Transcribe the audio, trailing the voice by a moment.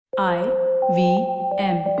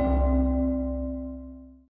IVM.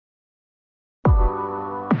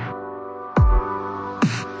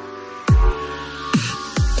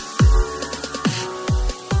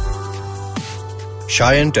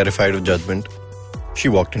 Shy and terrified of judgment, she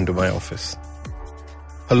walked into my office.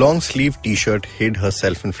 Her long-sleeved t-shirt hid her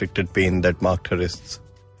self-inflicted pain that marked her wrists.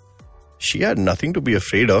 She had nothing to be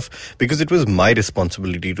afraid of because it was my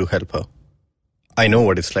responsibility to help her. I know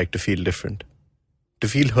what it's like to feel different. To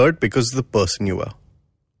feel hurt because of the person you are.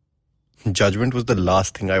 Judgment was the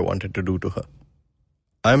last thing I wanted to do to her.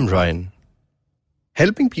 I'm Ryan.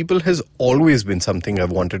 Helping people has always been something I've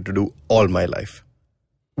wanted to do all my life.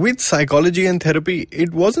 With psychology and therapy,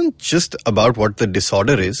 it wasn't just about what the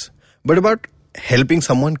disorder is, but about helping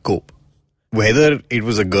someone cope. Whether it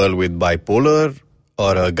was a girl with bipolar,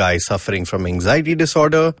 or a guy suffering from anxiety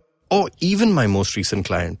disorder, or even my most recent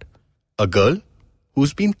client, a girl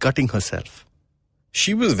who's been cutting herself.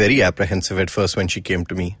 She was very apprehensive at first when she came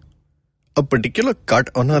to me. A particular cut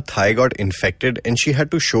on her thigh got infected and she had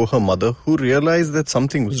to show her mother, who realized that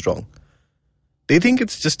something was wrong. They think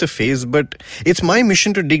it's just a phase, but it's my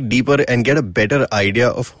mission to dig deeper and get a better idea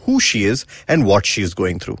of who she is and what she is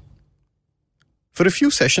going through. For a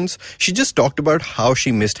few sessions, she just talked about how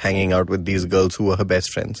she missed hanging out with these girls who were her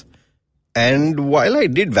best friends. And while I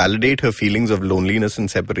did validate her feelings of loneliness and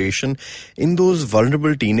separation in those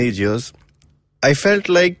vulnerable teenage years, I felt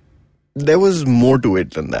like there was more to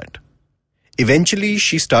it than that. Eventually,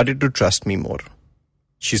 she started to trust me more.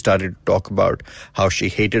 She started to talk about how she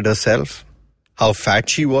hated herself, how fat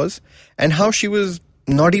she was, and how she was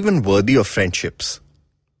not even worthy of friendships.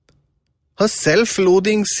 Her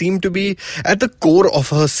self-loathing seemed to be at the core of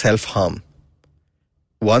her self-harm.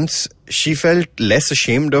 Once she felt less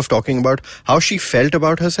ashamed of talking about how she felt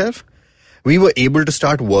about herself, we were able to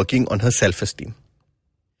start working on her self-esteem.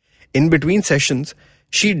 In between sessions,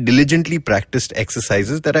 she diligently practiced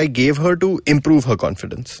exercises that I gave her to improve her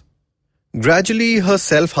confidence. Gradually, her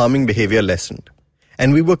self-harming behavior lessened,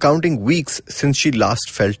 and we were counting weeks since she last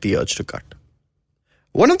felt the urge to cut.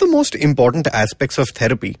 One of the most important aspects of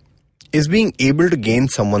therapy is being able to gain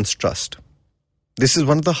someone's trust. This is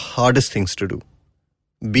one of the hardest things to do.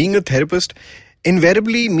 Being a therapist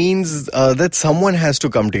invariably means that someone has to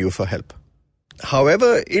come to you for help.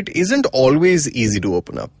 However, it isn't always easy to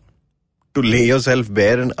open up, to lay yourself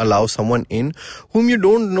bare and allow someone in whom you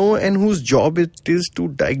don't know and whose job it is to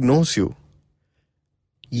diagnose you.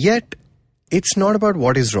 Yet, it's not about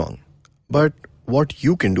what is wrong, but what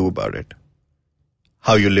you can do about it.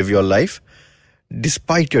 How you live your life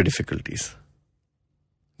despite your difficulties.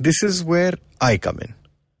 This is where I come in.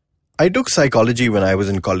 I took psychology when I was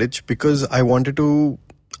in college because I wanted to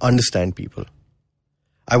understand people.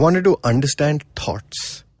 I wanted to understand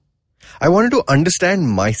thoughts. I wanted to understand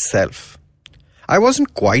myself. I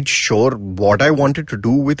wasn't quite sure what I wanted to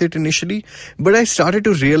do with it initially, but I started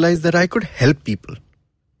to realize that I could help people.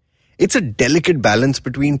 It's a delicate balance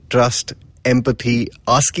between trust, empathy,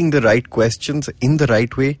 asking the right questions in the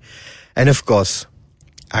right way, and of course,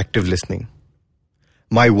 active listening.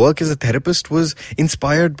 My work as a therapist was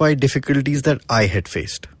inspired by difficulties that I had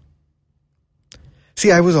faced.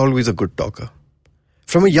 See, I was always a good talker.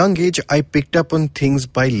 From a young age, I picked up on things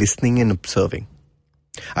by listening and observing.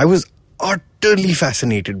 I was utterly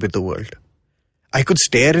fascinated with the world. I could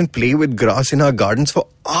stare and play with grass in our gardens for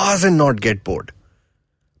hours and not get bored.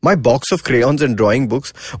 My box of crayons and drawing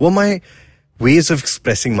books were my ways of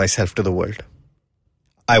expressing myself to the world.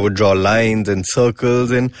 I would draw lines and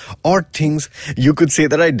circles and odd things. You could say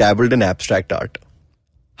that I dabbled in abstract art.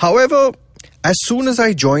 However, as soon as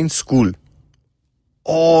I joined school,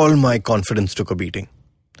 all my confidence took a beating.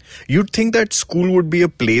 You'd think that school would be a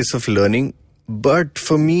place of learning, but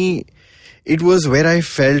for me, it was where I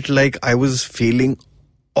felt like I was failing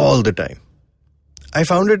all the time. I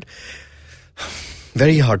found it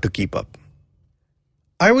very hard to keep up.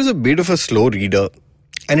 I was a bit of a slow reader,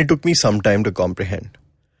 and it took me some time to comprehend.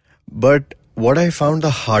 But what I found the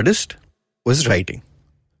hardest was writing.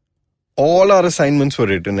 All our assignments were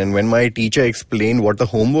written, and when my teacher explained what the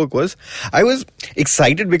homework was, I was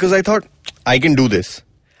excited because I thought, I can do this.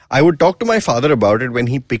 I would talk to my father about it when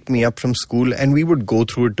he picked me up from school, and we would go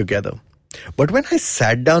through it together. But when I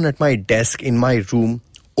sat down at my desk in my room,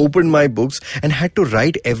 opened my books, and had to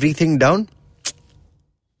write everything down,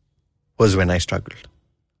 was when I struggled.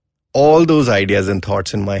 All those ideas and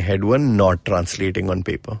thoughts in my head were not translating on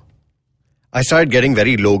paper. I started getting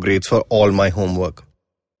very low grades for all my homework.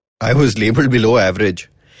 I was labeled below average.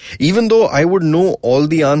 Even though I would know all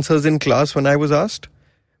the answers in class when I was asked,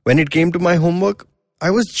 when it came to my homework,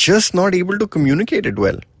 I was just not able to communicate it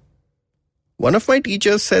well. One of my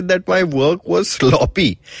teachers said that my work was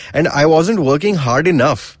sloppy and I wasn't working hard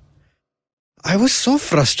enough. I was so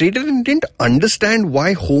frustrated and didn't understand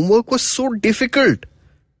why homework was so difficult.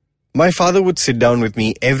 My father would sit down with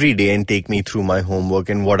me every day and take me through my homework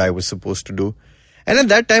and what I was supposed to do. And at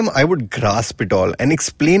that time, I would grasp it all and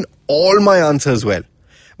explain all my answers well.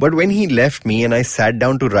 But when he left me and I sat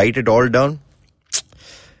down to write it all down,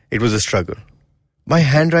 it was a struggle. My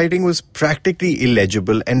handwriting was practically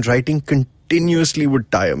illegible and writing continuously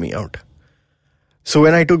would tire me out. So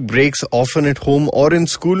when I took breaks often at home or in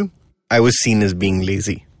school, I was seen as being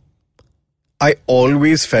lazy. I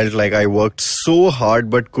always felt like I worked so hard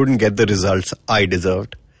but couldn't get the results I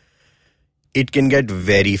deserved. It can get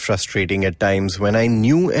very frustrating at times when I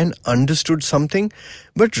knew and understood something,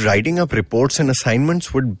 but writing up reports and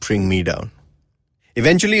assignments would bring me down.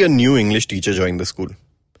 Eventually, a new English teacher joined the school.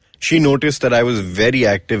 She noticed that I was very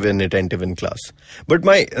active and attentive in class, but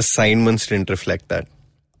my assignments didn't reflect that.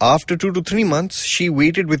 After 2 to 3 months, she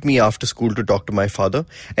waited with me after school to talk to my father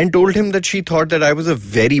and told him that she thought that I was a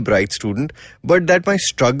very bright student, but that my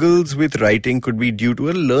struggles with writing could be due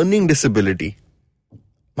to a learning disability.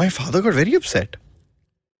 My father got very upset.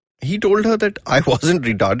 He told her that I wasn't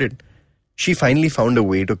retarded. She finally found a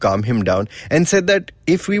way to calm him down and said that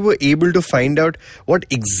if we were able to find out what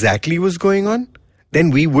exactly was going on, then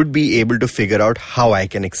we would be able to figure out how I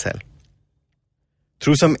can excel.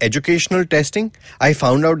 Through some educational testing, I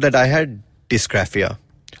found out that I had dysgraphia,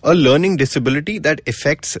 a learning disability that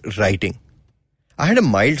affects writing. I had a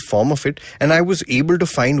mild form of it and I was able to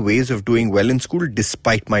find ways of doing well in school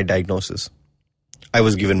despite my diagnosis. I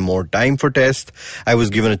was given more time for tests. I was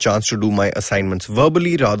given a chance to do my assignments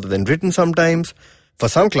verbally rather than written sometimes. For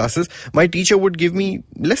some classes, my teacher would give me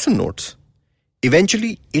lesson notes.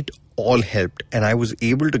 Eventually, it all helped and I was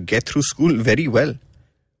able to get through school very well.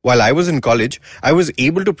 While I was in college, I was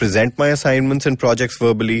able to present my assignments and projects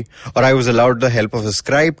verbally, or I was allowed the help of a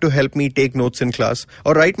scribe to help me take notes in class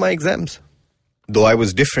or write my exams. Though I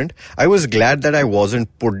was different, I was glad that I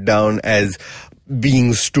wasn't put down as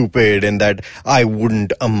being stupid and that I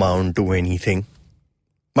wouldn't amount to anything.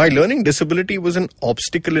 My learning disability was an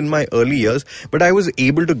obstacle in my early years, but I was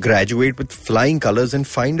able to graduate with flying colors and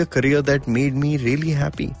find a career that made me really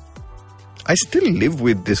happy. I still live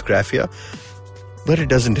with dysgraphia, but it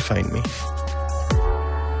doesn't define me.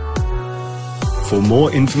 For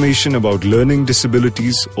more information about learning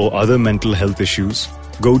disabilities or other mental health issues,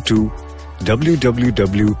 go to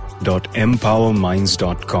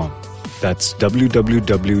www.empowerminds.com. That's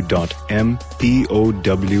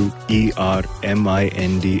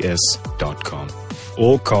www.empowerminds.com.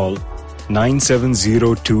 Or call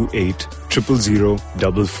 97028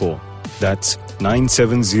 00044. That's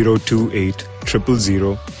 97028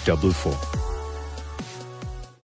 00044.